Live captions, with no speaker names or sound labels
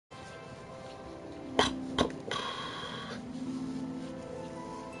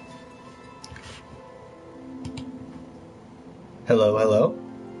Hello, hello.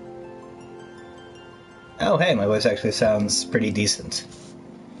 Oh, hey, my voice actually sounds pretty decent.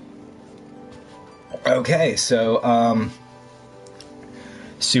 Okay, so,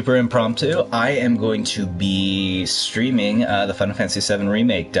 super impromptu, I am going to be streaming the Final Fantasy VII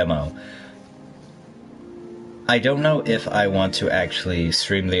Remake demo. I don't know if I want to actually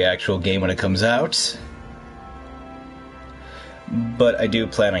stream the actual game when it comes out, but I do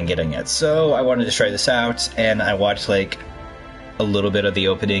plan on getting it. So I wanted to try this out, and I watched, like, a little bit of the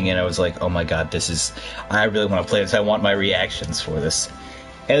opening, and I was like, oh my god, I really want to play this. I want my reactions for this.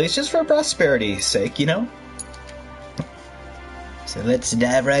 At least just for prosperity's sake, you know? So let's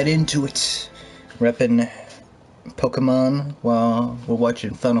dive right into it. Reppin' Pokemon while we're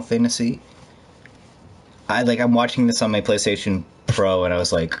watching Final Fantasy. I'm watching this on my PlayStation Pro, and I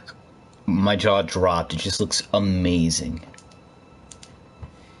was like, my jaw dropped. It just looks amazing.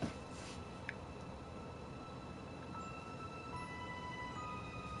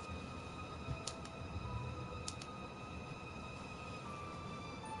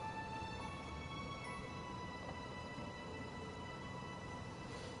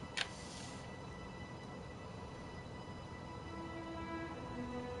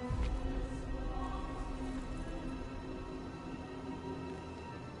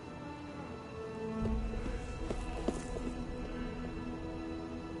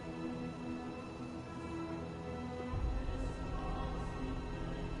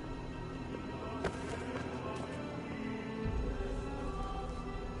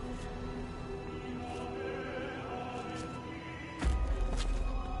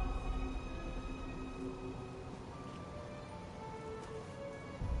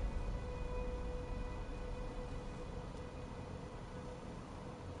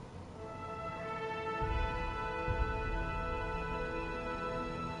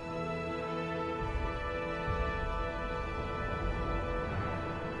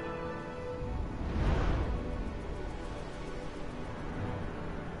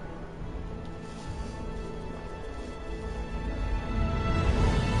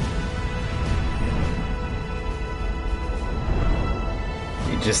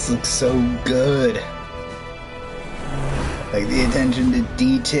 It just looks so good. Like the attention to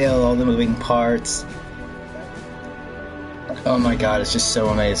detail, all the moving parts. Oh my god, it's just so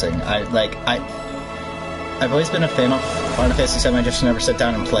amazing. I've always been a fan of Final Fantasy VII, I just never sat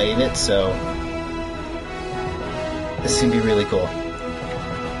down and played it, so this is gonna be really cool.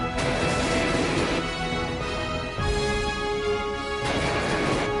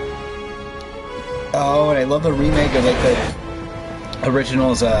 Oh, and I love the remake of like the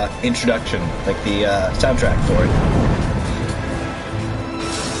original's introduction, like the soundtrack for it.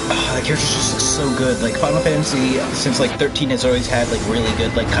 Oh, the characters just look so good. Like Final Fantasy since like 13 has always had like really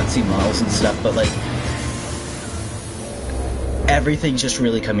good like cutscene models and stuff, but like everything's just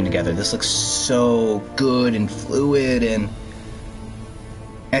really coming together. This looks so good and fluid, and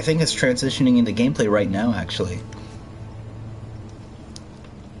I think it's transitioning into gameplay right now actually.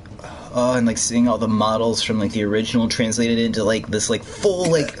 Oh, and like seeing all the models from like the original translated into like this like full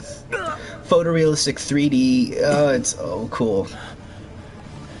like photorealistic 3D. Oh, it's so cool.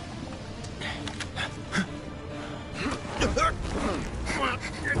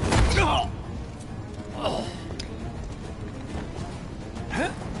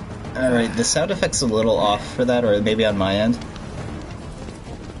 Alright, the sound effect's a little off for that, or maybe on my end.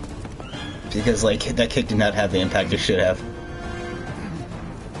 Because like that kick did not have the impact it should have.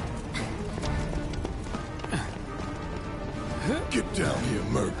 Get down here,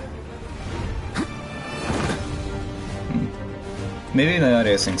 Merc. Maybe my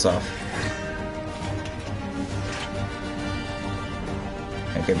audio syncs off.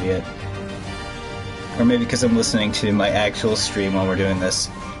 That could be it. Or maybe because I'm listening to my actual stream while we're doing this.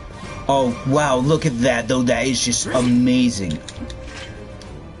 Oh, wow, look at that, though. That is just amazing.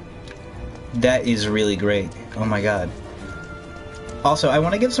 That is really great. Oh my god. Also, I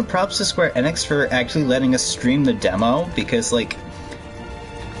want to give some props to Square Enix for actually letting us stream the demo, because, like,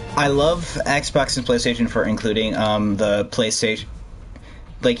 I love Xbox and PlayStation for including the PlayStation,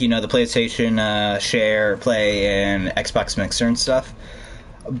 like, you know, the PlayStation Share, Play, and Xbox Mixer and stuff.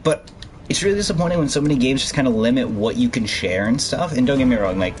 But it's really disappointing when so many games just kind of limit what you can share and stuff. And don't get me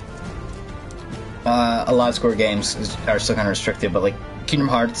wrong, like, a lot of Square games are still kind of restricted, but, like, Kingdom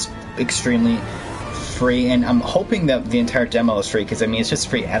Hearts, extremely free, and I'm hoping that the entire demo is free, because, I mean, it's just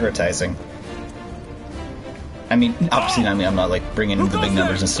free advertising. I mean, obviously, I mean, I'm not, like, bringing in the big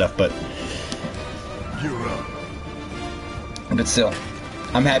numbers and stuff, but... But still,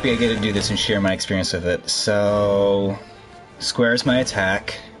 I'm happy I get to do this and share my experience with it. So... Square's my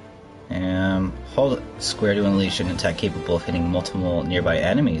attack, Hold square to unleash an attack capable of hitting multiple nearby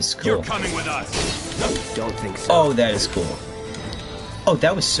enemies. Cool. You're coming with us. Don't think so. Oh, that is cool. Oh,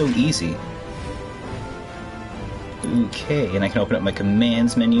 that was so easy. Okay, and I can open up my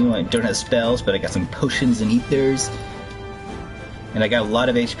commands menu. I don't have spells, but I got some potions and ethers. And I got a lot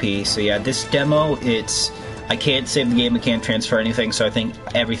of HP, so yeah, this demo, I can't save the game, I can't transfer anything, so I think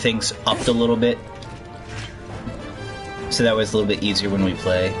everything's upped a little bit. So that was a little bit easier when we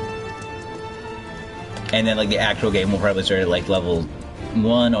play. And then, like, the actual game will probably start at, like, level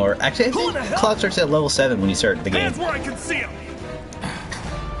 1, or... Actually, I think Cloud starts at level 7 when you start the game. Hands where I can see him.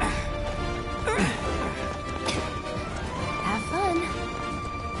 Have fun.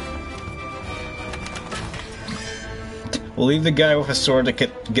 We'll leave the guy with a sword to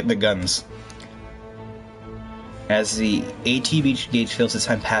get the guns. As the ATB gauge fills as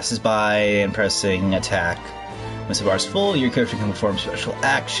time passes by and pressing attack. Once the bar is full, your character can perform special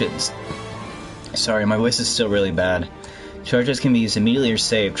actions. Sorry, my voice is still really bad. Charges can be used immediately or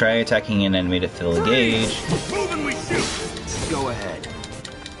saved. Try attacking an enemy to fill a gauge. Move and we shoot. Go ahead.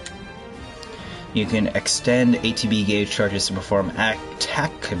 You can extend ATB gauge charges to perform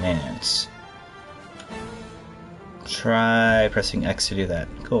attack commands. Try pressing X to do that.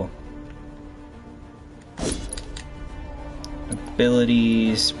 Cool.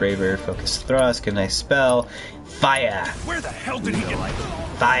 Abilities, Braver, Focus Thrust, Good Night Spell, Fire! Where the hell did he get?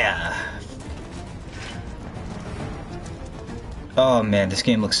 Fire! Oh man, this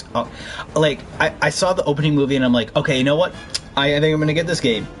game looks... Oh, like, I saw the opening movie and I'm like, okay, you know what? I think I'm gonna get this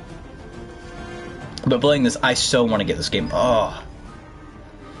game. But playing this, I so want to get this game. Oh.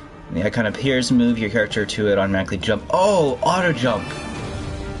 The icon appears, move your character to it, automatically jump. Oh, auto jump!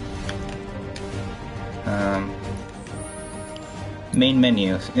 Main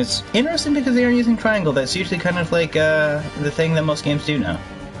menu. It's interesting because they are using triangle. That's usually kind of like the thing that most games do now.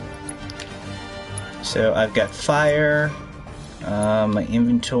 So I've got fire, my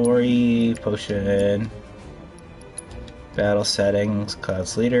inventory, potion, battle settings,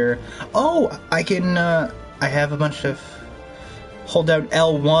 Cloud's leader. Oh, I can. I have a bunch of. Hold down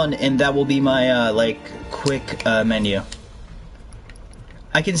L1 and that will be my like quick menu.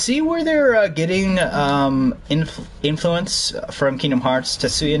 I can see where they're getting influence from Kingdom Hearts.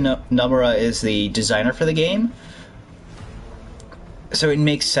 Tetsuya Nomura is the designer for the game. So it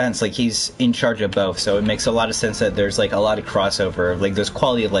makes sense, like he's in charge of both, so it makes a lot of sense that there's like a lot of crossover, like there's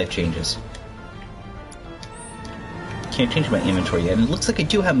quality of life changes. Can't change my inventory yet, and it looks like I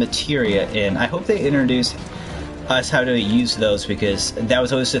do have materia in. I hope they introduce us how to use those, because that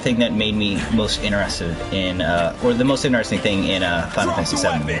was always the thing that made me most interested in, or the most interesting thing in Final Fantasy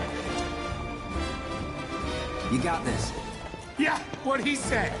VII. You got this. Yeah, what he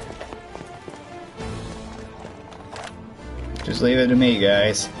said. Just leave it to me,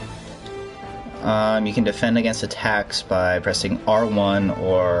 guys. You can defend against attacks by pressing R1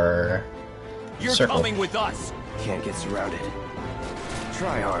 or You're circle. coming with us. Can't get surrounded.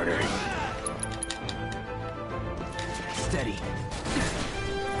 Try harder. Steady.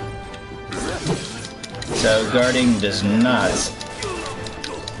 So guarding does not.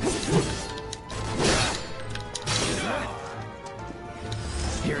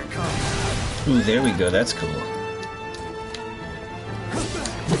 Here it comes. Ooh, there we go. That's cool.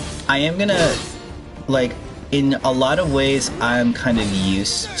 I am gonna, like, in a lot of ways, I'm kind of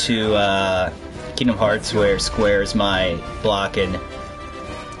used to Kingdom Hearts, where square is my block and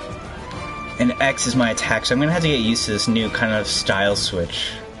X is my attack, so I'm gonna have to get used to this new kind of style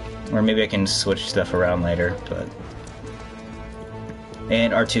switch. Or maybe I can switch stuff around later, but...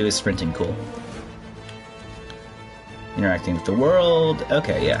 And R2 is sprinting, cool. Interacting with the world,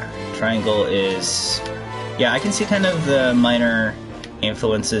 okay, yeah. Triangle is... Yeah, I can see kind of the minor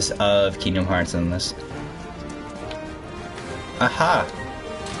influences of Kingdom Hearts in this. Aha!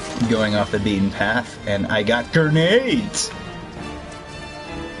 Going off the beaten path, and I got grenades!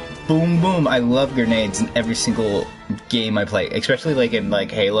 Boom boom! I love grenades in every single game I play, especially like in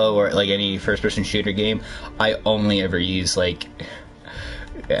like Halo or like any first-person shooter game. I only ever use like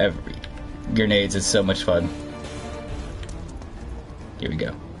grenades. It's so much fun. Here we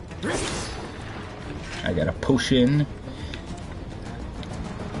go. I got a potion.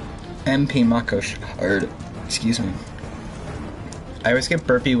 MP Mako Shard. Excuse me. I always get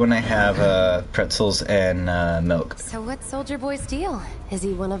burpy when I have pretzels and milk. So what's Soldier Boy's deal? Is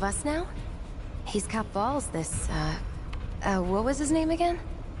he one of us now? He's got balls, this, what was his name again?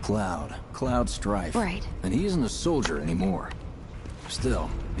 Cloud Strife. Right. And he isn't a soldier anymore.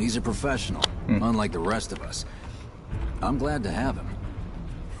 Still, he's a professional, unlike the rest of us. I'm glad to have him.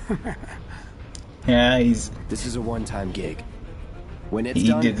 Yeah, he's... This is a one-time gig. When it's He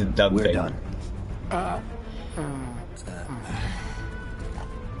done, did the dumb we're thing. done. Oh,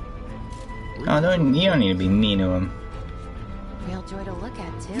 you don't need to be mean to him. Real joy to look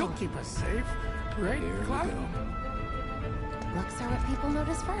at, too. You'll keep us safe, right, Cloud? Looks are what people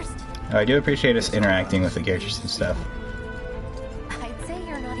notice first. Oh, I do appreciate us interacting with the characters and stuff. I'd say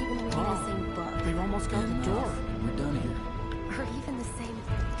you're not even reading the same book. They've almost got the door. We're done here. Or even the same...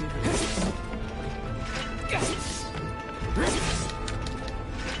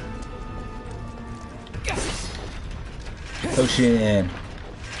 Potion.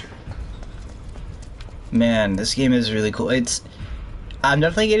 Man, this game is really cool. I'm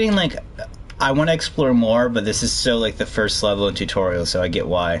definitely getting like, I want to explore more, but this is so like the first level of tutorial, so I get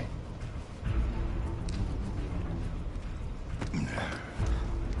why.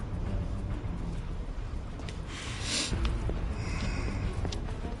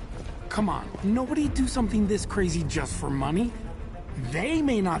 Come on, nobody do something this crazy just for money. They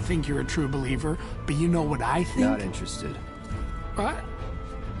may not think you're a true believer, but you know what I think? Not interested. What?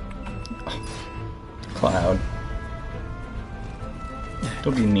 Cloud.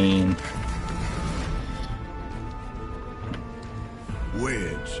 Don't be mean.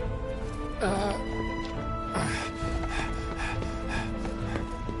 Wedge.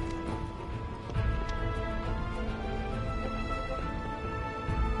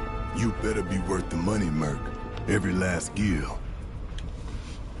 You better be worth the money, Merc. Every last gill.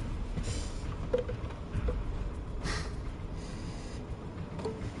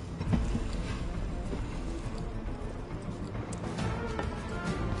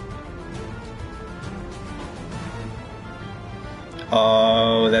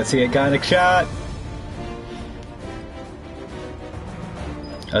 Oh, that's the iconic shot.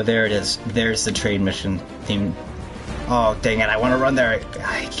 Oh, there it is. There's the trade mission theme. Oh, dang it. I want to run there.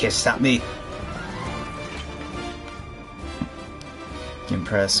 I can't stop me. You can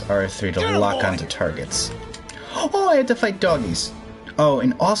press R3 to lock onto targets. Oh, I had to fight doggies. Oh,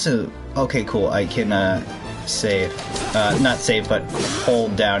 and also... Okay, cool. I can, save. Not save, but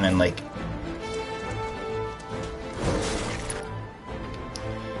hold down and, like...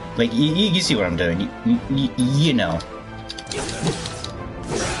 Like, you see what I'm doing. You know.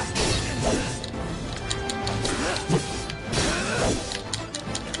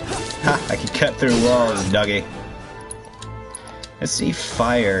 Ha! I can cut through walls, doggy. Let's see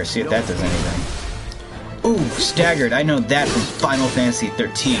fire, see if that does anything. Ooh, staggered. I know that from Final Fantasy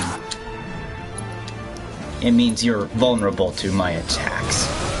 13. It means you're vulnerable to my attacks.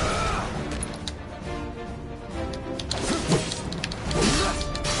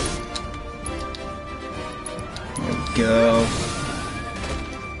 There we go.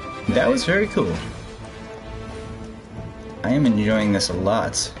 That was very cool. I am enjoying this a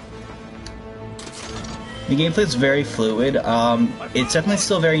lot. The gameplay is very fluid. It's definitely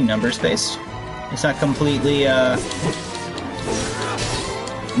still very numbers based. It's not completely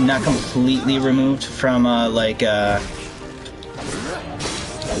removed from like I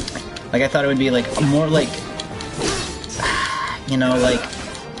thought it would be like more like, you know, like,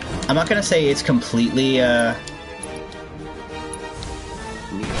 I'm not gonna say it's completely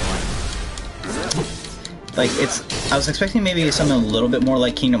like I was expecting maybe something a little bit more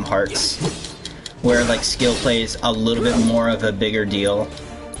like Kingdom Hearts, where like skill plays a little bit more of a bigger deal.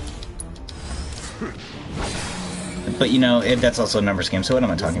 But you know, that's also a numbers game, so what am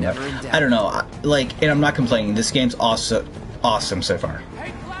I talking about? I don't know. Like, and I'm not complaining. This game's also awesome so far.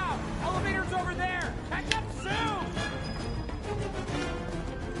 Hey, Cloud! Elevator's over there! Catch up soon!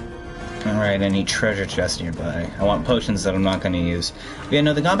 Alright, I need treasure chests nearby. I want potions that I'm not going to use. But yeah,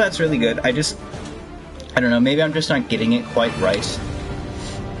 no, the combat's really good. I don't know, maybe I'm just not getting it quite right.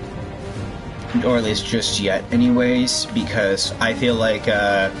 Or at least just yet, anyways, because I feel like,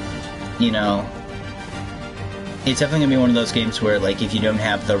 you know, it's definitely gonna be one of those games where, like, if you don't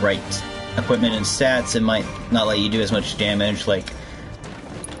have the right equipment and stats, it might not let you do as much damage, like...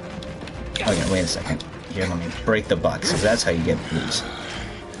 Okay, wait a second. Here, let me break the box, because that's how you get these.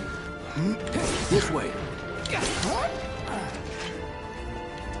 This way.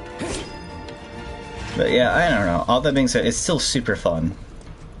 But yeah, I don't know. All that being said, it's still super fun.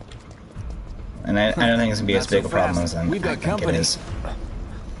 And I don't think it's gonna be as big a problem as We've got I think company. it is.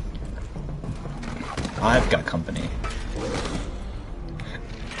 I've got company.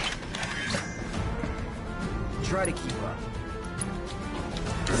 Try to keep up.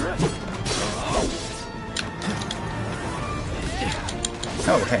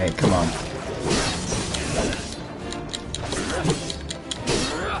 Oh, hey, come on.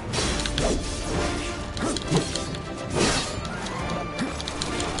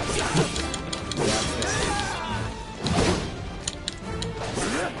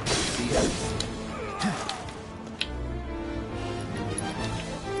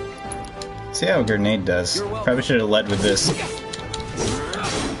 See how a grenade does. Probably should have led with this.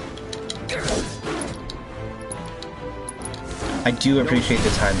 I do appreciate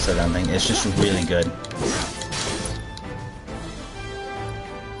the time set on thing. It's just really good.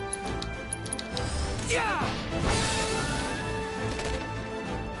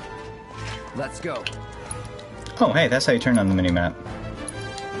 Let's go. Oh, hey, that's how you turn on the minimap.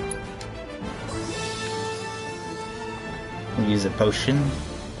 Use a potion.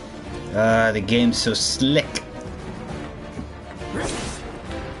 The game's so slick.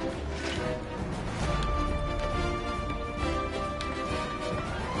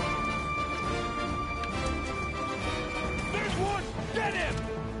 There's one! Get him!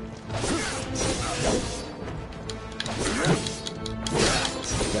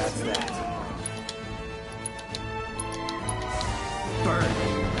 That's that. Burn.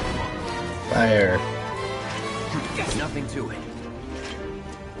 Fire. Nothing to it.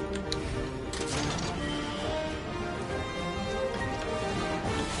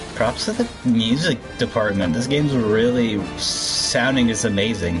 Props to the music department. This game's really sounding is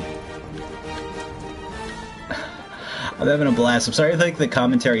amazing. I'm having a blast. I'm sorry if like the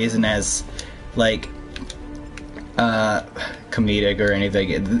commentary isn't as like comedic or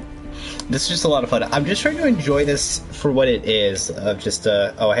anything. This is just a lot of fun. I'm just trying to enjoy this for what it is. Of just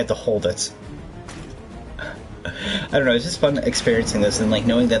oh, I had to hold it. I don't know, it's just fun experiencing this and like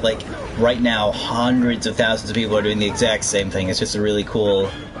knowing that like right now hundreds of thousands of people are doing the exact same thing. It's just a really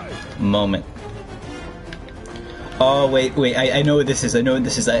cool moment. Oh wait, I know what this is. I know what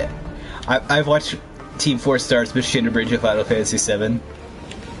this is. I've watched Team 4 Stars Machine to Bridge of Final Fantasy VII.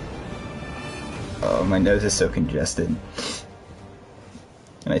 Oh, my nose is so congested.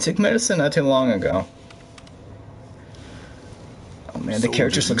 And I took medicine not too long ago. Oh man, the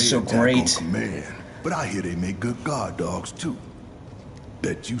characters look so great. Command, but I hear they make good guard dogs too.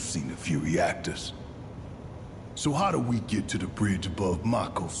 Bet you've seen a few reactors. So how do we get to the bridge above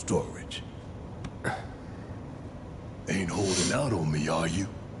Mako storage? Ain't holding out on me, are you?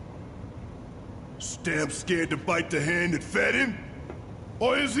 Stamp scared to bite the hand that fed him?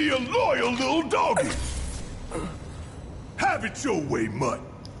 Or is he a loyal little doggy? Have it your way, Mutt.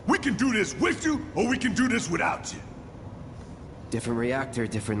 We can do this with you, or we can do this without you. Different reactor,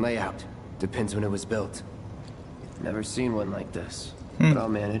 different layout. Depends when it was built. Never seen one like this, but I'll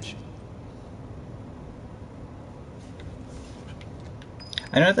manage.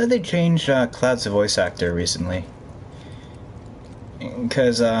 I know that they changed Cloud's voice actor recently.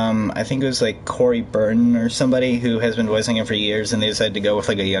 Because I think it was like Corey Burton or somebody who has been voicing him for years, and they decided to go with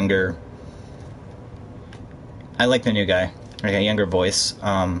like a younger... I like the new guy. Like a younger voice.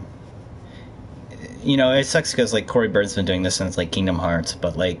 You know, it sucks because like Corey Burton's been doing this since like Kingdom Hearts,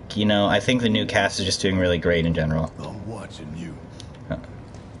 but like, you know, I think the new cast is just doing really great in general. I'm watching you.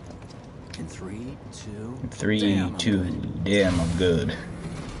 In 3, 2... 3, Damn, 2, damn, I'm good.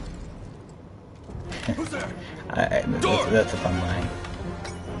 Who's there? That's a fun line.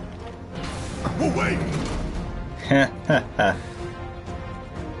 Oh, wait!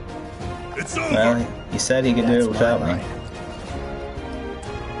 It's over! Well, he said he could do it without me.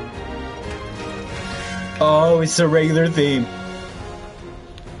 Oh, it's a regular theme.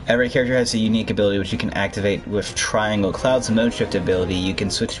 Every character has a unique ability which you can activate with triangle. Cloud's mode shift ability, you can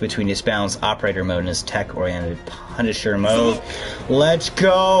switch between his balanced operator mode and his tech-oriented Punisher mode. Let's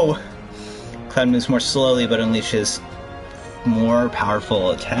go! Cloud moves more slowly but unleashes more powerful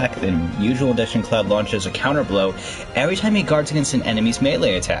attack than usual. Addition, Cloud launches a counter blow every time he guards against an enemy's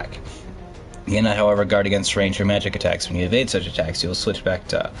melee attack. You cannot, however, guard against range or magic attacks. When you evade such attacks, you'll switch back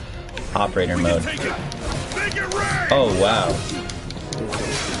to operator mode. Oh, wow.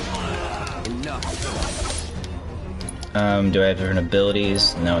 Do I have different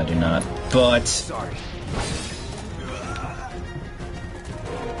abilities? No, I do not. But... Sorry.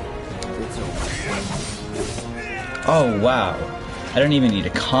 Oh, wow. I don't even need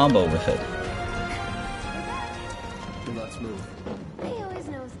a combo with it. Let's move. He always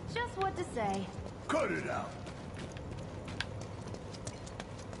knows just what to say. Cut it out!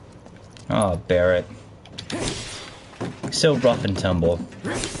 Oh, Barrett. So rough and tumble.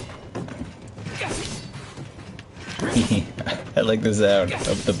 I like the sound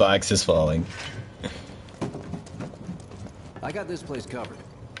of the boxes falling. I got this place covered.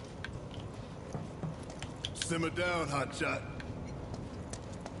 Simmer down, hotshot.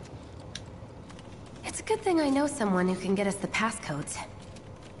 It's a good thing I know someone who can get us the passcodes.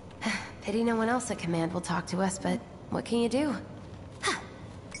 Pity no one else at command will talk to us, but what can you do?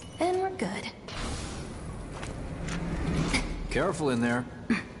 And we're good. Careful in there.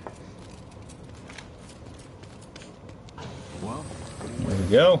 Well, There we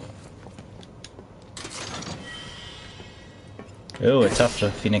go. Ooh, it's tough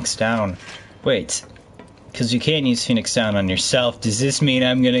to Phoenix Down. Wait, because you can't use Phoenix Down on yourself. Does this mean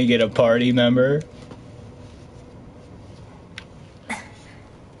I'm gonna get a party member?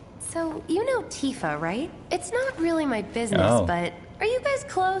 So, you know Tifa, right? It's not really my business, Oh. but are you guys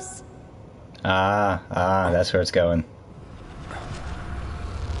close? That's where it's going.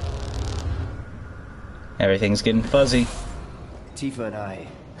 Everything's getting fuzzy. Tifa and I...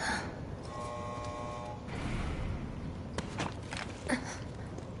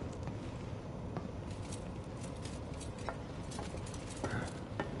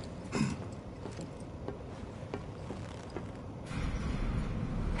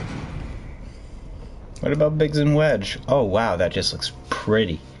 What about Biggs and Wedge? Oh wow, that just looks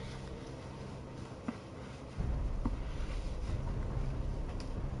pretty.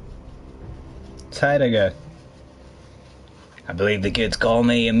 Tidaga. I believe the kids call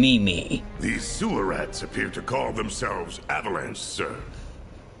me a Mimi. These sewer rats appear to call themselves Avalanche, sir.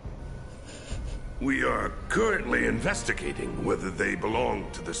 We are currently investigating whether they belong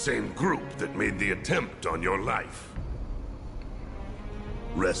to the same group that made the attempt on your life.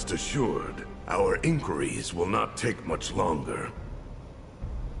 Rest assured, our inquiries will not take much longer.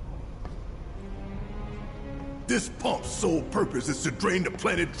 This pump's sole purpose is to drain the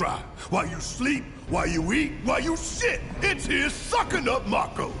planet dry. While you sleep, while you eat, while you shit, it's here sucking up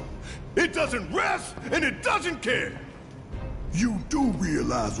Mako. It doesn't rest, and it doesn't care. You do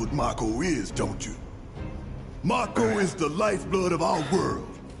realize what Mako is, don't you? Mako is the lifeblood of our world.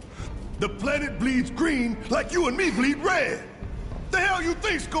 The planet bleeds green like you and me bleed red. The hell you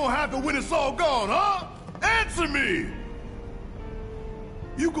think's gonna happen when it's all gone, huh? Answer me!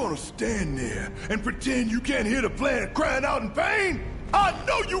 You gonna stand there and pretend you can't hear the planet crying out in pain? I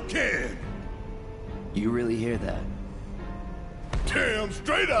know you can! You really hear that? Damn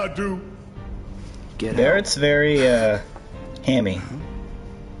straight I do! Get out. Barrett's very, hammy.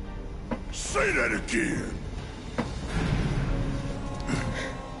 Say that again!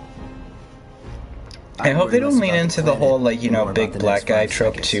 I hope they don't lean into the whole, like, you know, More big about the black next guy 5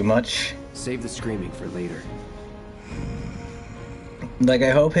 trope seconds. too much. Save the screaming for later. Like,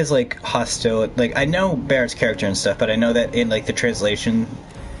 I hope his, like, hostility... Like, I know Barrett's character and stuff, but I know that in, like, the translation...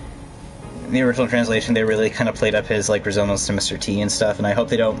 In the original translation, they really kind of played up his, like, resemblance to Mr. T and stuff, and I hope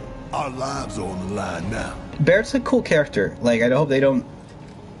they don't... Our lives are on the line now. Barrett's a cool character. Like, I hope they don't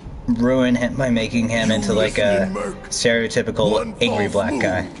ruin him by making him You into, like, a listening, Merc? stereotypical One angry false black move,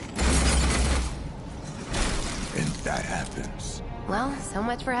 guy. and that happens. Well, so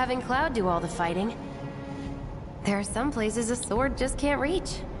much for having Cloud do all the fighting. There are some places a sword just can't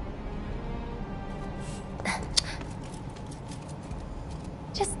reach.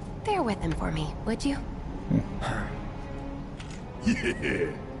 Just bear with him for me, would you?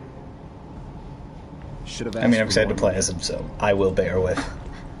 Yeah. Should have I mean, I'm asked for excited to more. play as him, so I will bear with.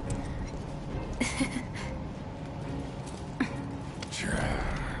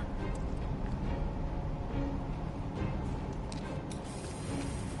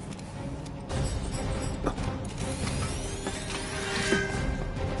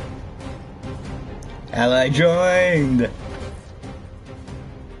 Ally joined!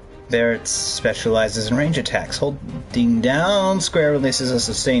 Barrett specializes in range attacks. Holding down square releases a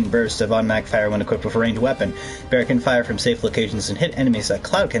sustained burst of automatic fire when equipped with a ranged weapon. Barrett can fire from safe locations and hit enemies that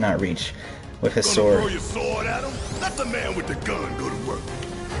Cloud cannot reach with his Gonna throw sword. your sword at him? Let the man with the gun go to work.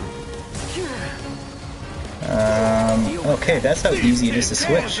 Okay, that's how easy it is to These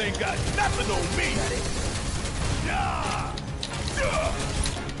tin cans switch. ain't got nothing on me.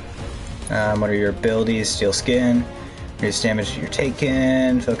 Yeah. What are your abilities? Steel Skin. Reduce damage you're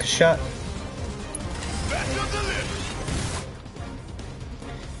taking. Focus shot. Back up the list.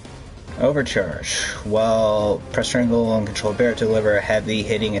 Overcharge. While press triangle and control Barrett to deliver a heavy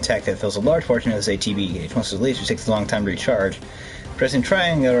hitting attack that fills a large portion of his ATB gauge. Once it's released, it takes a long time to recharge. Pressing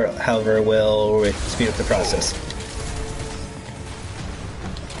triangle, however, will speed up the process.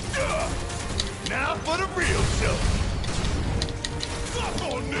 Now for the real show.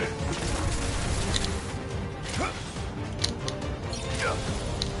 Fuck on this.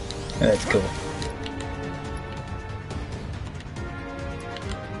 That's cool.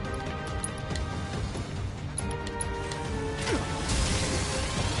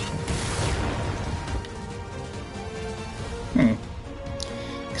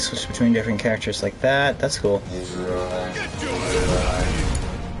 Switch between different characters like that. That's cool. Get your ass out of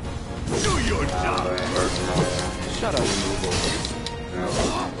here. Do your job. Shut up.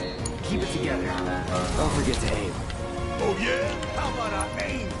 Keep it together. Don't forget to aim. Oh yeah? How about I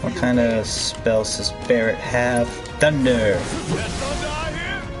aim? What kind of spells does Barrett have? Thunder. That thunder I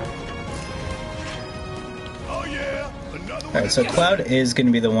hear? Oh yeah, another Alright, so Cloud is going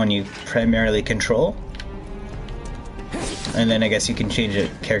to be the one you primarily control. And then I guess you can change it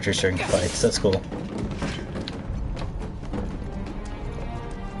characters during fights. That's cool.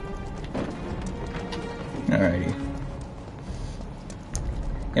 Alrighty.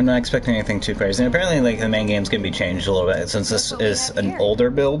 I'm not expecting anything too crazy. And apparently, like, the main game's gonna be changed a little bit since this is an older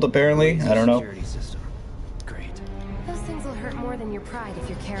build. Apparently, I don't know. Great. Those things will hurt more than your pride if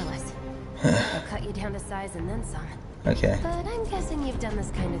you're careless. They'll cut you down to size and then some. Okay. But I'm guessing you've done this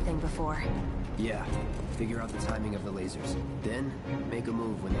kind of thing before. Yeah. Figure out the timing of the lasers. Then, make a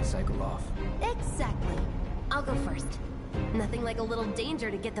move when they cycle off. Exactly. I'll go first. Nothing like a little danger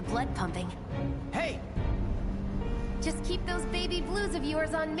to get the blood pumping. Hey! Just keep those baby blues of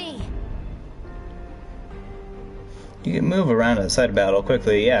yours on me. You can move around outside of battle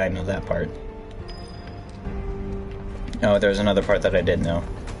quickly. Yeah, I know that part. Oh, there's another part that I didn't know.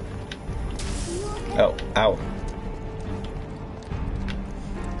 Oh, ow.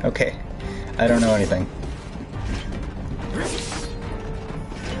 Okay. I don't know anything.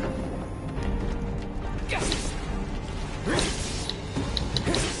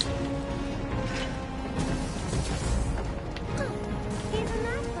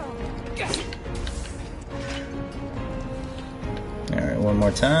 Alright, one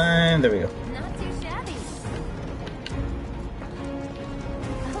more time. There we go. Not too shabby.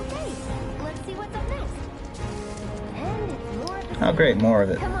 Okay, let's see what's up next. And it's more of the Oh, great, more of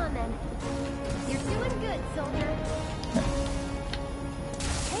it. Come on then. You're doing good, soldier.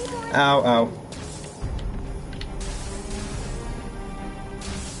 Hey, more. Ow, ow.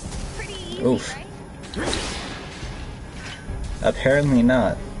 Pretty easy, Oof. right? Apparently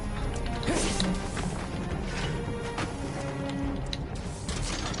not.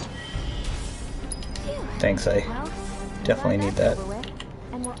 Phew. Thanks, I Well, definitely glad need that's that. over with,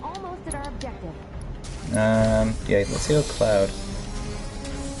 and we're almost at our objective. Yeah, let's see how Cloud.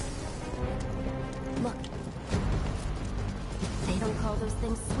 Look. They don't call those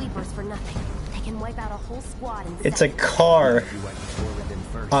things sweepers for nothing. They can wipe out a whole squad in It's a seconds. car You went forward then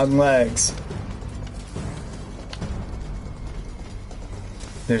first. on legs.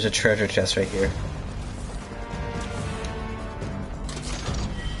 There's a treasure chest right here.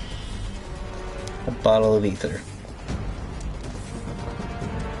 A bottle of ether.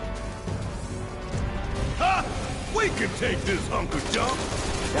 Ha! We can take this hunk of junk.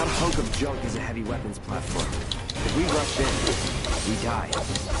 That hunk of junk is a heavy weapons platform. If we rush in, we die.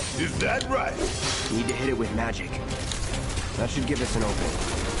 Is that right? Need to hit it with magic. That should give us an opening.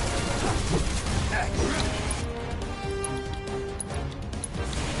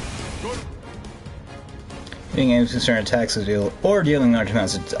 Being able to concern attacks or dealing large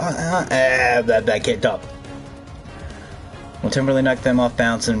amounts of that can't up. Will temporarily knock them off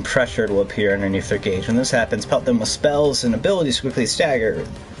balance and pressure will appear underneath their gauge. When this happens, pelt them with spells and abilities to quickly stagger.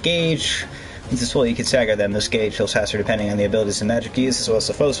 Gauge. Once it's full, you can stagger them. This gauge fills faster depending on the abilities and magic used, as well as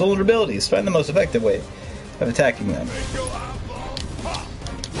the foe's vulnerabilities. Find the most effective way of attacking them. Make your eyeball pop.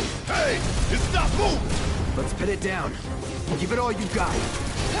 Hey, just stop moving. Let's pin it down. Give it all you got.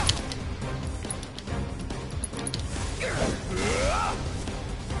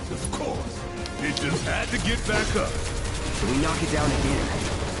 Of course. It just had to get back up. We knock it down again.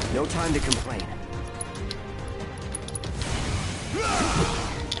 No time to complain.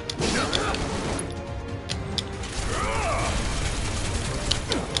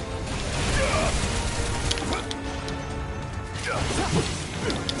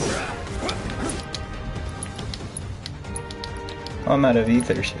 I'm out of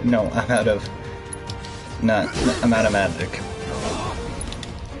ether. No, I'm out of... I'm out of magic.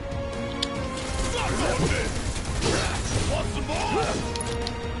 Want some more?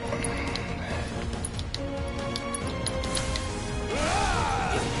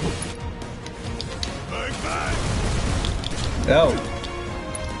 Bang, bang. Oh.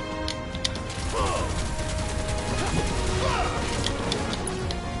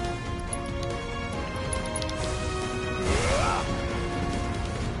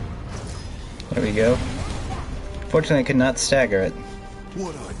 There we go. Fortunately, I could not stagger it.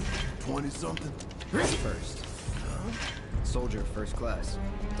 What are you, 20-something? First. Soldier first class.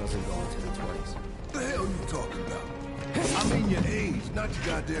 Doesn't go into the 20s. The hell you talking about? I mean your age, not your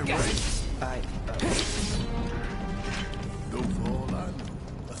goddamn race. Though for all I know,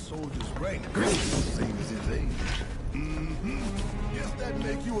 a soldier's rank is the same as his age. Mm-hmm. Guess that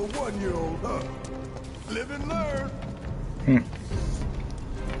make you a 1-year-old, huh? Live and learn.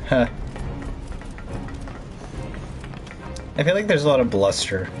 Huh. I feel like there's a lot of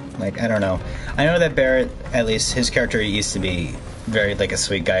bluster. Like, I don't know. I know that Barrett, at least his character used to be very, like, a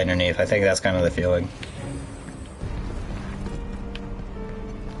sweet guy underneath. I think that's kind of the feeling.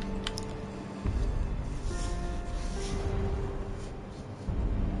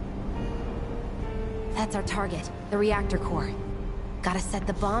 That's our target, the reactor core. Gotta set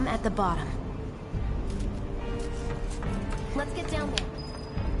the bomb at the bottom. Let's get down there.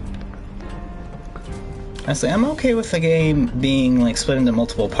 Honestly, I'm okay with the game being like split into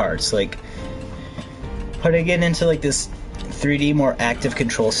multiple parts. Like, putting it into like this 3D more active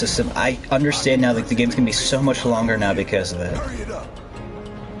control system. I understand now that the game's gonna be so much longer now because of it. Hurry it up.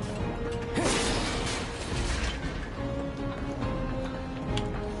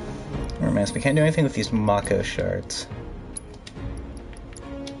 Romance, we can't do anything with these Mako shards.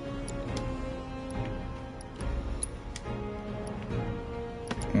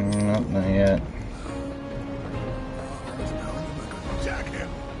 Nope, not yet. Jackhammer.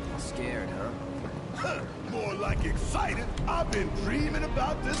 Scared, huh? More like excited. I've been dreaming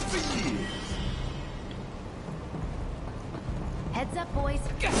about this for years. Heads up, boys.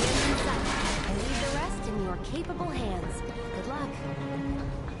 Get inside. And leave the rest in your capable hands. Good luck.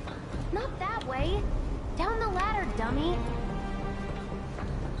 Not that way. Down the ladder, dummy.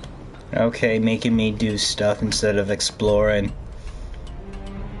 Okay, making me do stuff instead of exploring.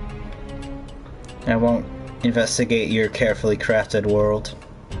 I won't investigate your carefully crafted world.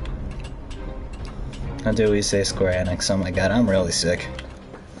 How do we say Square Enix? Oh my god, I'm really sick.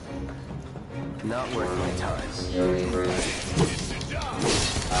 Not worth my time.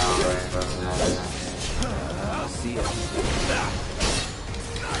 I'll see ya.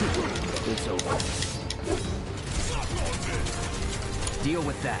 It's over. Deal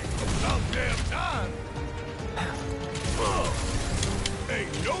with that. About damn time.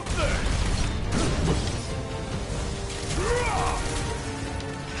 Ain't no thing.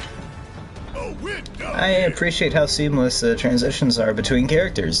 Oh, we're done. I appreciate how seamless the transitions are between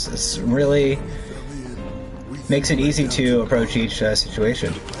characters. This really makes it easy to approach each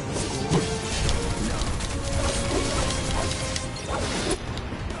situation.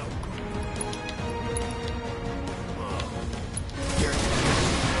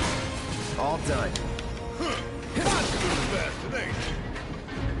 All done.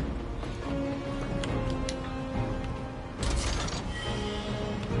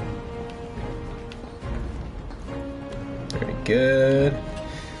 Very good.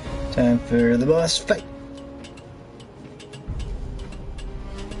 Time for the boss fight.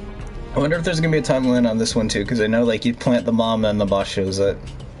 I wonder if there's gonna be a time limit on this one too, because I know like you plant the bomb and the boss shows up.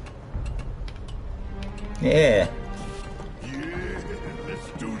 Yeah.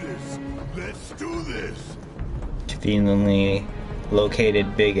 Let's do this. Let's do this. Conveniently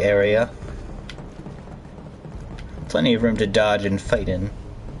located big area. Plenty of room to dodge and fight in.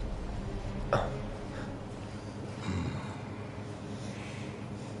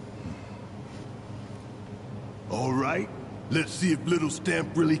 All right. Let's see if little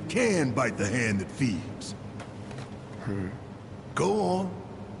Stamp really can bite the hand that feeds. Go on.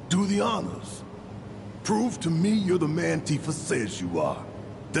 Do the honors. Prove to me you're the man Tifa says you are.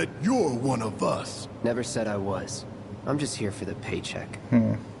 That you're one of us. Never said I was. I'm just here for the paycheck.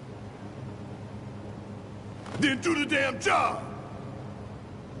 Then do the damn job.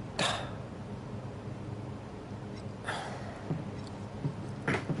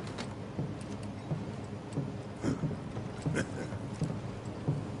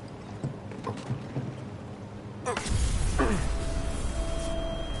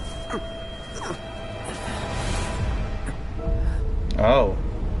 Oh.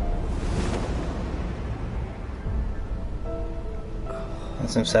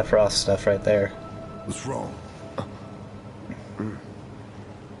 That's some Sephiroth stuff right there. What's wrong?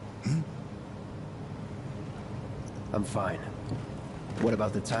 I'm fine. What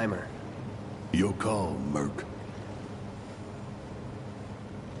about the timer? Your call, Merc.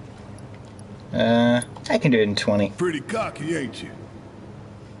 I can do it in 20. Pretty cocky, ain't you?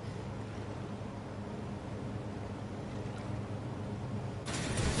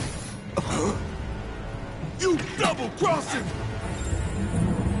 You double-crossing!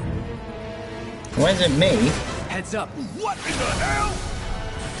 Wasn't me. Heads up. What in the hell?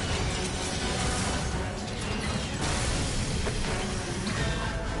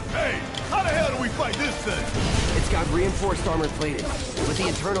 Hey, how the hell do we fight this thing? It's got reinforced armor plated, but the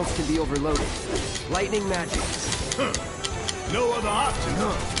internals can be overloaded. Lightning magic. No other option,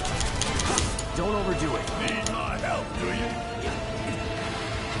 huh? Don't overdo it. Need my help, do you?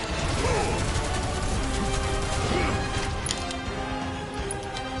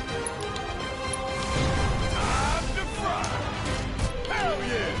 Time to fry! Hell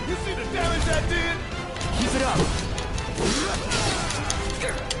yeah! You see the damage that did? Keep it up.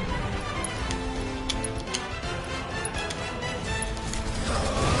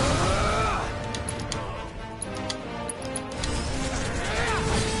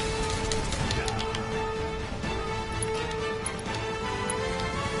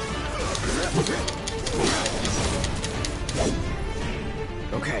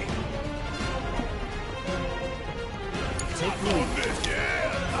 Okay. Take the lead.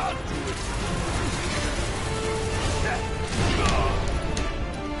 Yeah, I'll do it.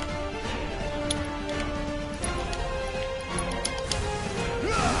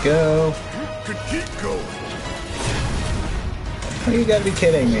 Go. Could keep going. Oh, you gotta be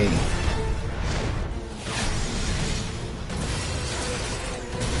kidding me.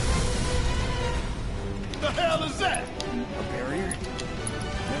 The hell is that? A barrier?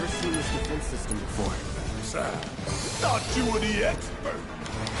 Never seen this defense system before. Thought you were the expert.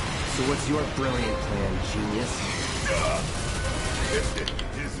 So what's your brilliant plan, genius?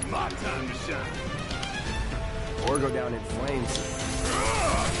 It's my time to shine. Or go down in flames.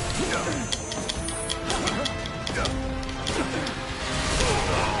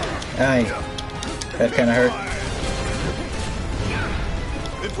 Aye. That kinda hurt.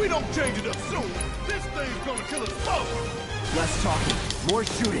 If we don't change it up soon, this thing's gonna kill us both. Less talking, more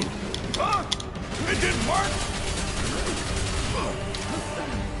shooting. Huh? It didn't work?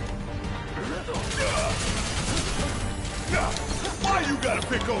 Why you gotta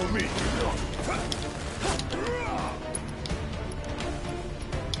pick on me?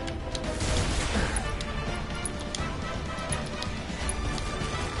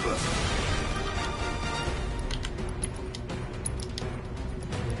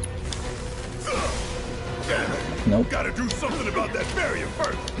 Damn it. Nope. Gotta do something about that barrier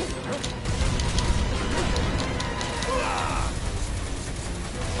first.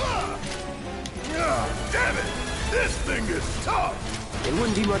 Damn it! This thing is tough! It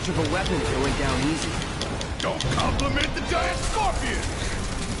wouldn't be much of a weapon if it went down easy. Don't compliment the giant scorpion!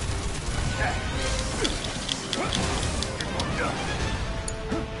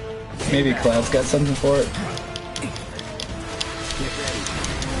 Maybe Cloud's got something for it. Get ready.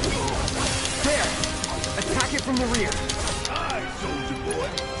 There! Attack it from the rear. Alright, soldier boy.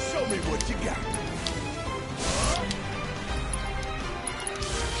 Show me what you got.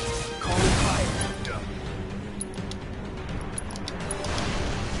 Call it fire.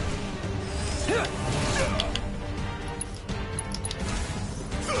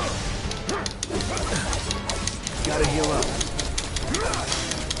 Gotta heal up.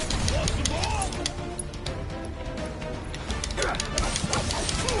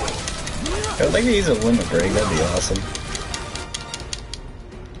 I would like to use a limit break, that'd be awesome.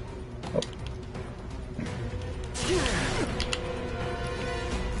 Oh.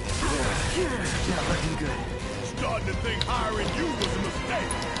 Not looking good. Starting to think hiring you was a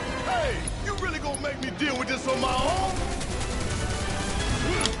mistake. Hey, you really gonna make me deal with this on my own?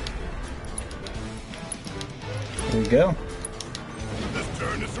 Here we go. Let's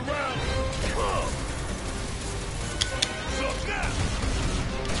turn this around. What's up now?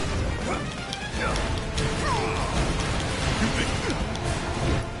 You think...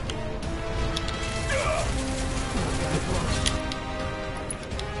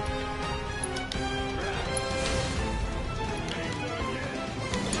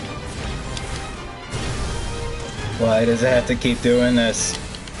 Why does it have to keep doing this?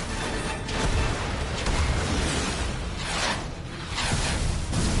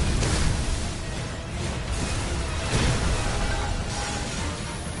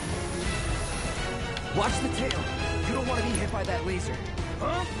 Watch the tail. You don't want to be hit by that laser.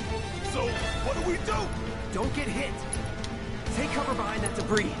 Huh? So, what do we do? Don't get hit. Take cover behind that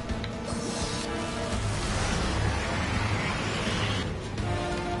debris.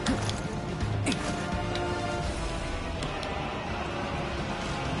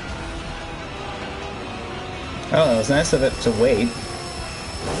 Oh, it was nice of it to wait.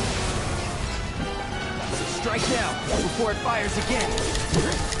 Strike now, before it fires again.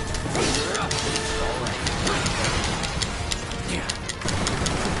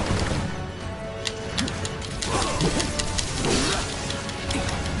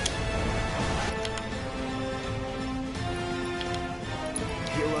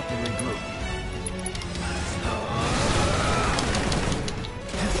 Heal up and regroup.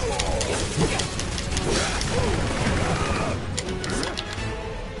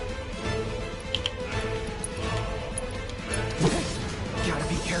 Gotta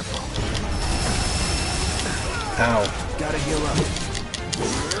be careful. Ow. Gotta heal up.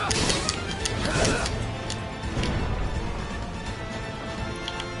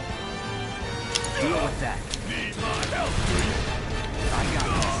 Deal with that. Need my help, do you? I got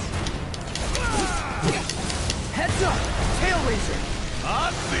this. Heads up! Tail laser! I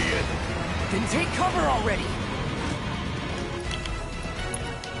see it. Then take cover already!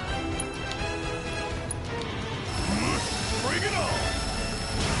 Bring it on.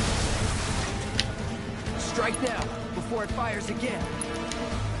 Strike now, before it fires again.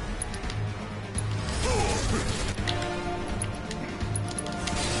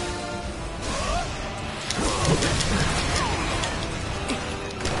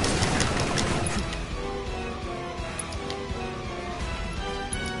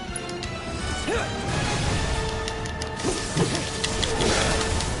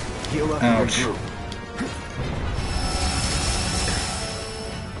 Heal up Ouch. and regroup.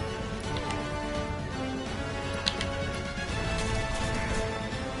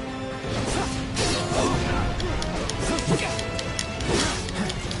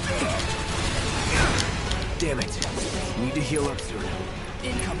 Damn it. Need to heal up soon.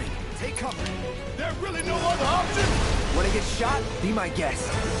 Incoming. Take cover. There's really no other option? Wanna get shot? Be my guest.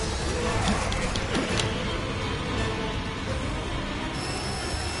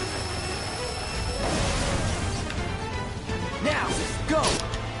 Now, go!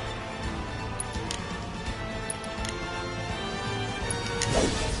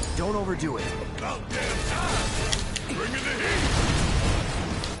 Don't overdo it. About damn time. Bring in the heat.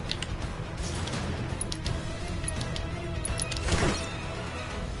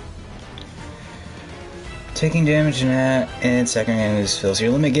 Taking damage and second enemies fills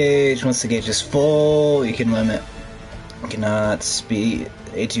your limit gauge. Once the gauge is full, you cannot speed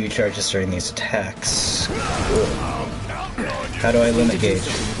ATV charges during these attacks. Cool. How do I limit gauge?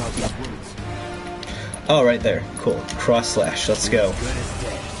 Oh, right there. Cool. Cross slash. Let's go.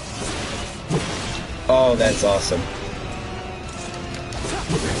 Oh, that's awesome.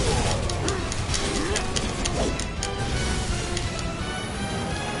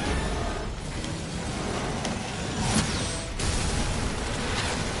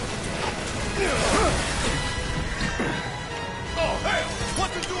 Oh, hell!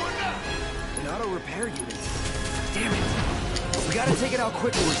 What's it doing now? An auto repair unit. Damn it. We gotta take it out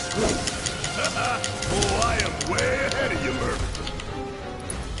quick or we're screwed. Oh, I am way ahead of you, Murph.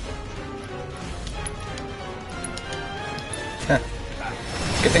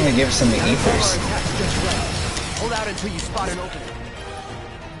 Good thing they gave us some of the ethers. Hold out until you spot an opening.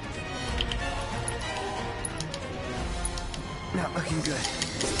 Not looking good.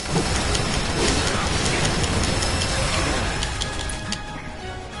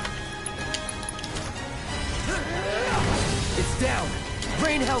 It's down.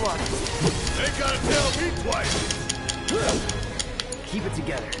 Rain hell on it. They gotta tell me twice. Keep it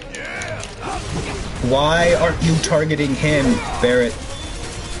together. Yeah. Why aren't you targeting him, Barrett?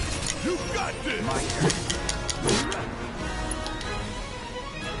 You got this. My turn.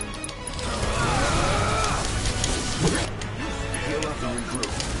 Heal up and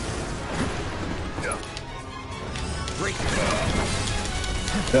regroup. Break.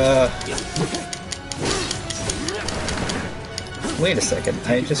 Wait a second.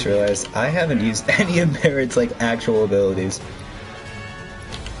 I just realized I haven't used any of Barrett's like actual abilities.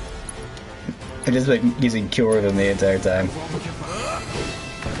 I've just been using Cure of him the entire time.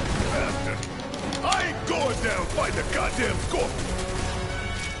 I ain't going down fighting the goddamn scorpion.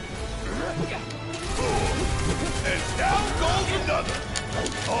 And down goes another.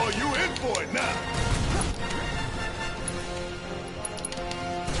 Oh, you in for it now.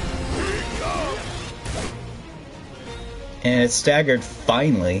 Here it comes. And it's staggered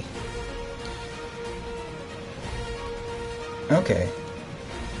finally. Okay.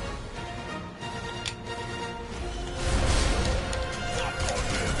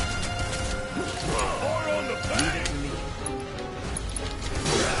 Hard on the back.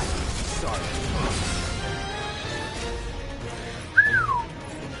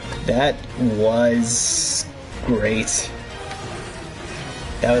 That was great.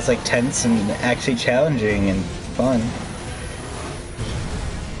 That was like tense and actually challenging and fun.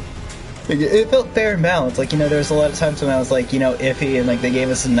 It felt fair and balanced. Like, you know, there's a lot of times when I was like, you know, iffy and like they gave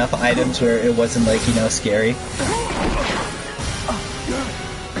us enough items where it wasn't like, you know, scary.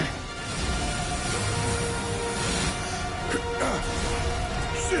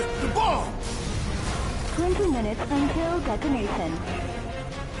 Shit, the bomb. 20 minutes until detonation.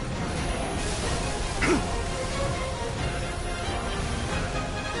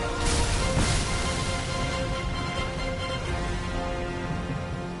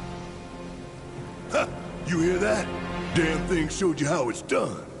 Huh, you hear that? Damn thing showed you how it's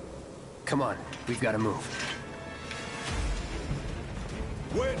done. Come on, we've got to move.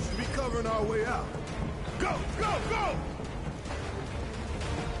 Wedge should be covering our way out. Go, go, go!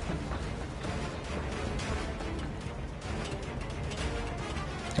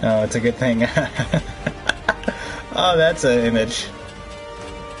 Oh, it's a good thing. Oh, that's an image.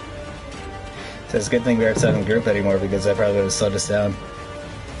 So it's a good thing we aren't in group anymore because that probably would have slowed us down.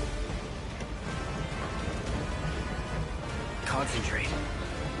 Concentrate.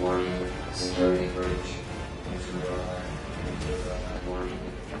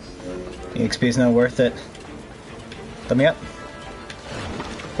 The XP is not worth it. Let me up.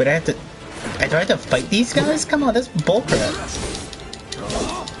 Wait, I have to... do I have to fight these guys? Come on, that's bullcrap.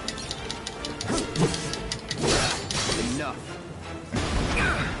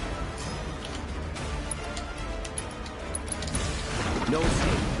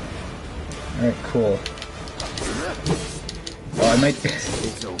 cool. Oh, I might...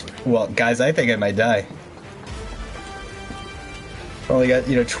 Well, guys, I think I might die. Only got,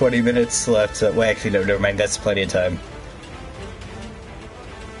 20 minutes left. So... Well, actually, no, never mind. That's plenty of time.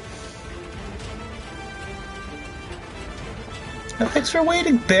 Oh, thanks for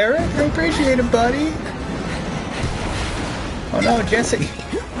waiting, Barrett. I appreciate it, buddy. Oh no, Jesse.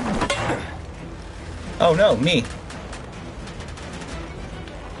 Oh no, me.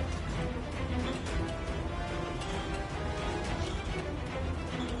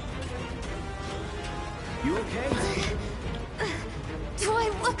 You okay? Do I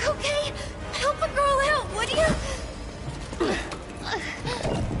look okay? Help a girl out, would you?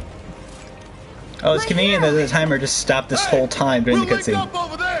 Oh, it's convenient that the timer just stopped this whole time during the we'll link cutscene. up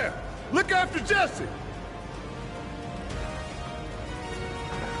over there. Look after Jesse.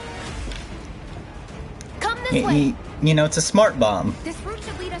 Come this way. It's a smart bomb. This route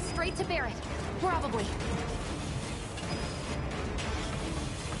should lead us straight to Barrett. Probably.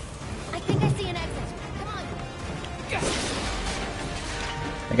 I think I see an exit. Come on.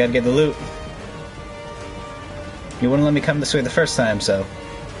 I gotta get the loot. You wouldn't let me come this way the first time, so...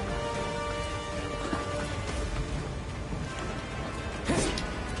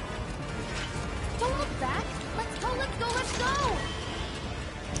 Don't look back. Let's go, let's go, let's go.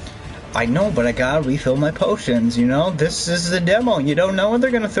 I know, but I gotta refill my potions, This is the demo. You don't know what they're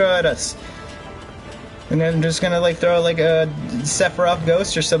gonna throw at us. And then just gonna, throw, a Sephiroth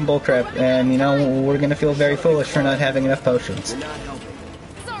ghost or some bullcrap. And, we're gonna feel very foolish for not having enough potions.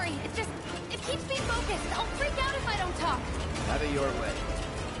 Sorry, it keeps me focused. I'll freak out if I don't talk. Have it your way.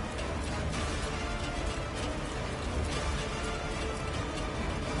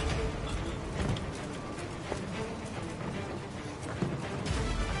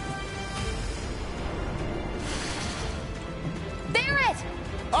 Barrett!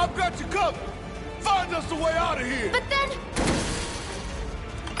 I've got you covered. Find us a way out of here. But then...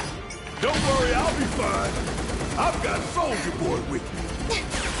 Don't worry, I'll be fine. I've got Soldier Boy with me.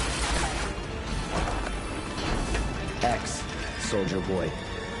 X, Soldier Boy.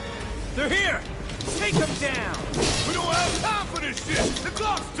 They're here! Take them down! We don't have time for this shit. The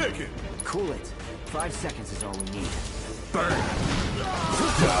clock's ticking. Cool it. 5 seconds is all we need. Burn!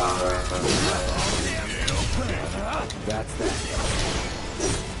 That's that.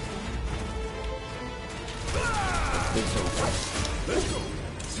 It's over. Let's go.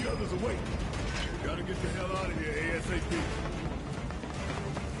 The others away. Gotta get the hell out of here ASAP.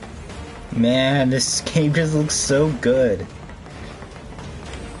 Man, this game just looks so good.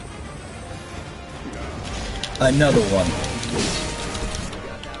 Another one.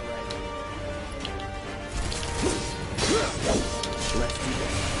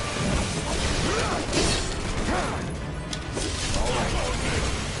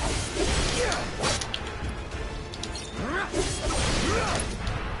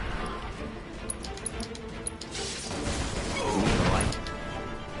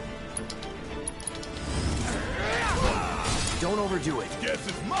 Don't overdo it. Guess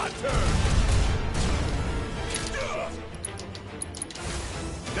it's my turn.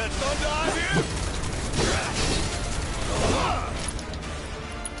 That thunder out here?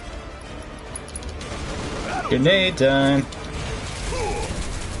 Grenade time.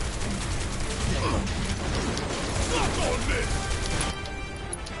 Suck on this.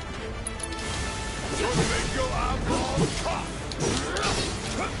 Gonna make your eyeballs pop.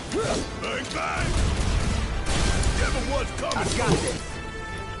 Bang, bang. Give him what's coming. I got this.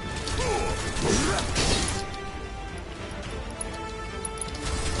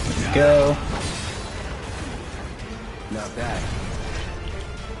 Let's go. Not bad.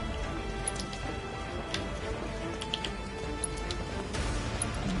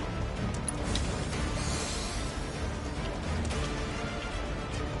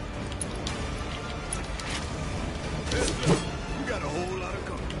 We got a whole lot of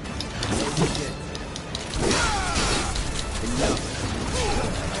company.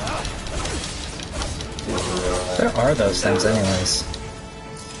 What are those things, anyways?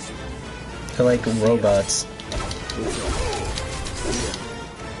 They're like robots.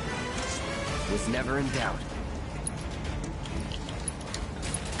 Was never in doubt.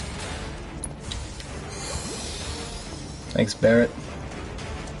 Thanks, Barrett.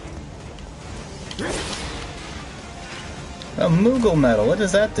 A Moogle medal, what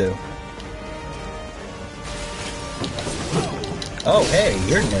does that do? Oh, hey,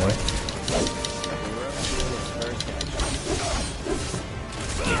 you're new.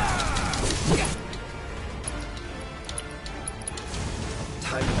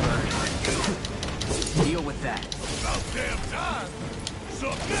 Time to burn. Deal with that. About damn time.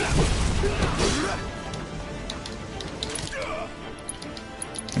 Suck that.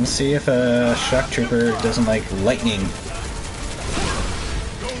 Let's see if a shock trooper doesn't like lightning.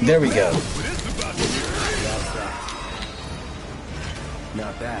 There we go.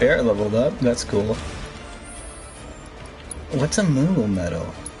 Not bad. Barrett leveled up. That's cool. What's a Moogle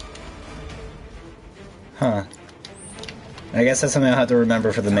medal? Huh. I guess that's something I'll have to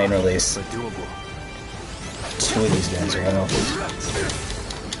remember for the main release. But doable. Two of these guys are well.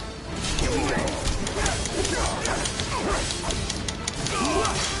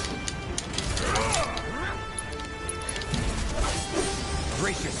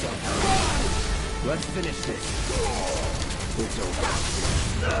 Brace yourself. Let's finish this. It's over.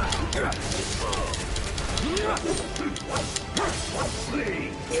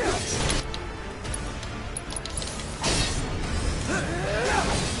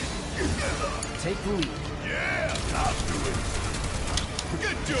 Take the lead. Yeah, I'll do it.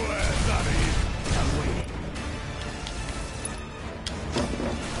 Get your ass out of here. I'm waiting.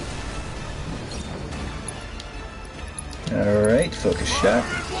 Alright, focus shot.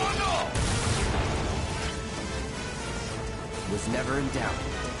 Was never in doubt.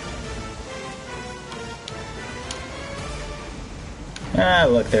 Ah,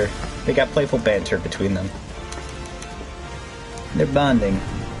 look, they got playful banter between them. They're bonding.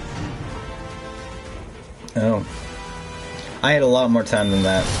 Oh. I had a lot more time than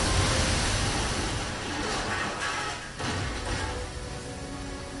that.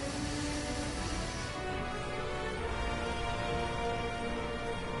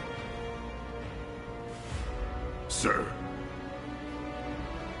 Sir.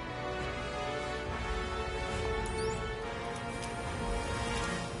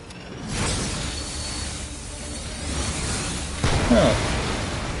 Oh.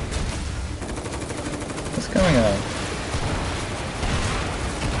 What's going on?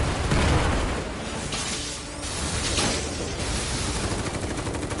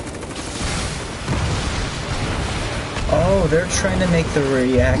 Oh, they're trying to make the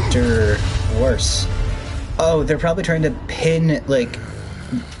reactor worse. Oh, they're probably trying to pin, like...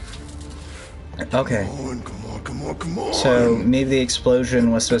 Okay. Come on. So, maybe the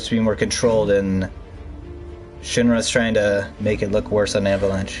explosion was supposed to be more controlled and Shinra's trying to make it look worse on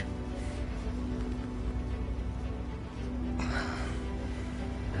Avalanche.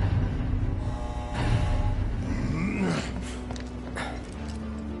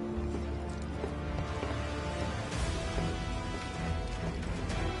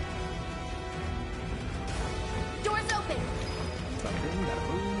 Doors open.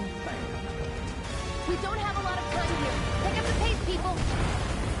 We don't have a lot of time here. Pick up the pace, people.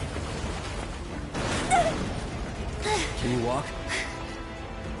 Can you walk?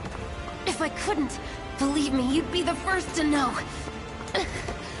 If I couldn't, believe me, you'd be the first to know.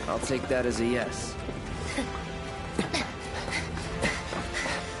 I'll take that as a yes.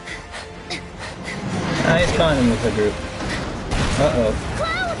 He's bonding with the group. Uh-oh.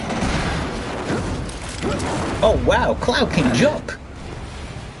 Oh, wow, Cloud can jump!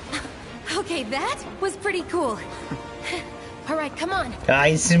 Okay, that was pretty cool. All right, come on.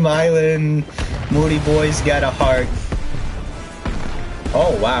 Guys smiling. Moody Boy's got a heart.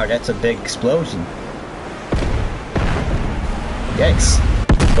 Oh, wow, that's a big explosion. Yikes.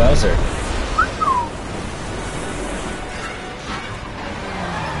 Bowser.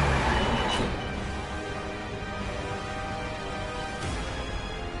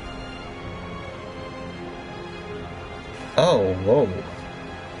 Oh, whoa.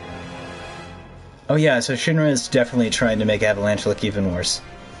 Oh yeah, so Shinra is definitely trying to make Avalanche look even worse.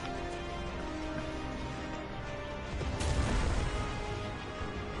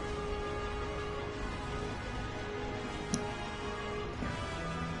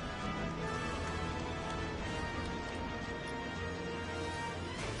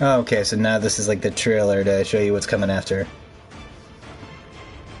 Oh, okay, so now this is like the trailer to show you what's coming after.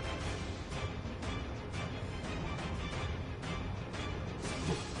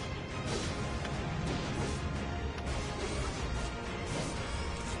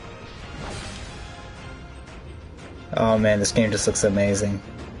 Oh man, this game just looks amazing.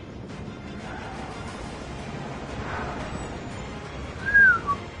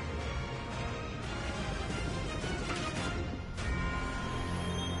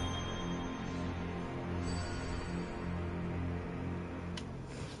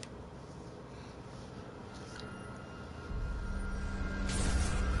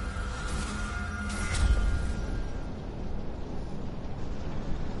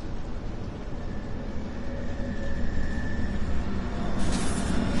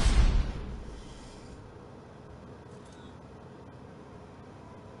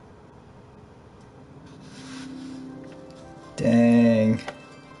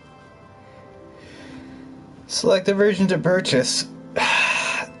 Select the version to purchase.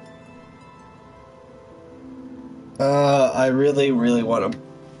 I really, really want to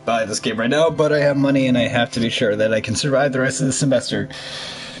buy this game right now, but I have money and I have to be sure that I can survive the rest of the semester.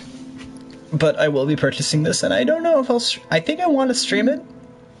 But I will be purchasing this, and I don't know if I think I want to stream it.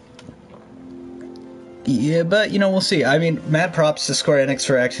 Yeah, but, you know, we'll see. I mean, mad props to Square Enix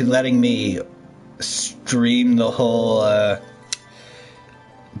for actually letting me stream the whole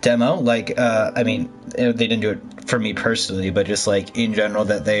demo. Like, I mean, they didn't do it for me personally, but just, like, in general,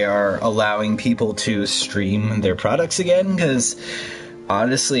 that they are allowing people to stream their products again, because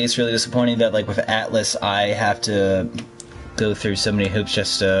honestly, it's really disappointing that, like, with Atlas, I have to go through so many hoops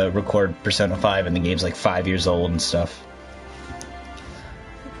just to record Persona 5, and the game's, like, 5 years old and stuff.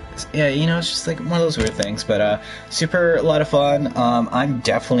 Yeah, you know, it's just like one of those weird things, but super a lot of fun. I'm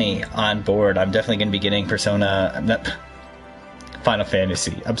definitely on board. I'm definitely going to be getting Final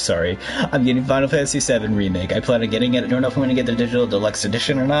Fantasy. I'm sorry. I'm getting Final Fantasy VII Remake. I plan on getting it. I don't know if I'm going to get the digital deluxe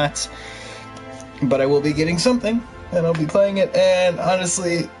edition or not, but I will be getting something, and I'll be playing it, and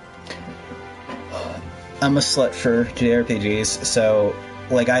honestly, I'm a slut for JRPGs, so,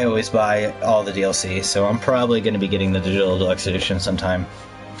 like, I always buy all the DLC, so I'm probably going to be getting the digital deluxe edition sometime.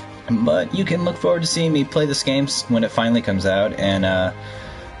 But you can look forward to seeing me play this game when it finally comes out, and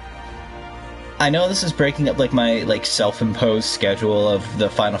I know this is breaking up like my self-imposed schedule of the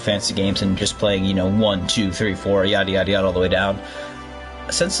Final Fantasy games and just playing, you know, 1, 2, 3, 4, yada yada yada all the way down.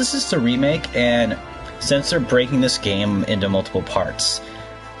 Since this is the remake, and since they're breaking this game into multiple parts,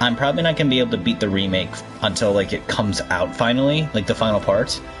 I'm probably not going to be able to beat the remake until like it comes out finally, like the final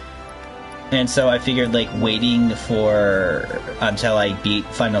part. And so I figured, like, waiting until I beat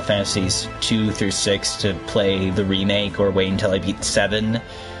Final Fantasies 2 through 6 to play the remake, or wait until I beat 7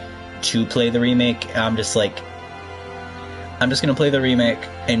 to play the remake, I'm just gonna play the remake,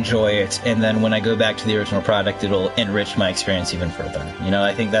 enjoy it, and then when I go back to the original product, it'll enrich my experience even further. You know,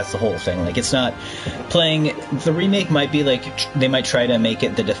 I think that's the whole thing. Like, it's not playing... The remake might be, like, they might try to make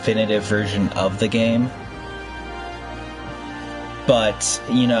it the definitive version of the game, but,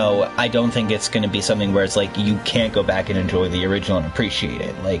 you know, I don't think it's going to be something where it's like you can't go back and enjoy the original and appreciate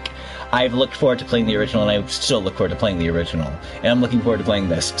it. Like, I've looked forward to playing the original, and I still look forward to playing the original. And I'm looking forward to playing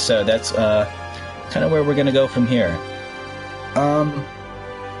this. So that's kind of where we're going to go from here.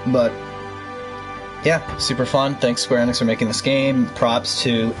 But, yeah, super fun. Thanks, Square Enix, for making this game. Props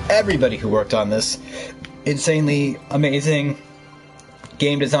to everybody who worked on this. Insanely amazing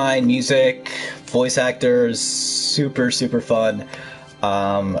game design, music, voice actors, super, super fun.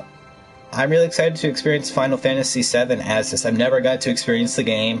 I'm really excited to experience Final Fantasy VII as this. I've never got to experience the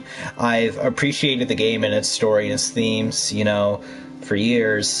game. I've appreciated the game and its story and its themes, you know, for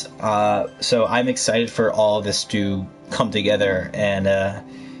years. So I'm excited for all of this to come together, and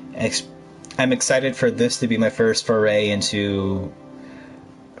I'm excited for this to be my first foray into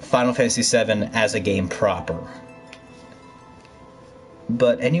Final Fantasy VII as a game proper.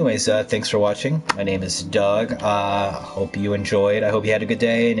 But anyways, thanks for watching. My name is Doug. Hope you enjoyed. I hope you had a good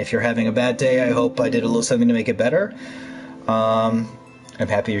day. And if you're having a bad day, I hope I did a little something to make it better. I'm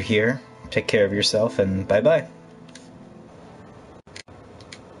happy you're here. Take care of yourself, and bye-bye.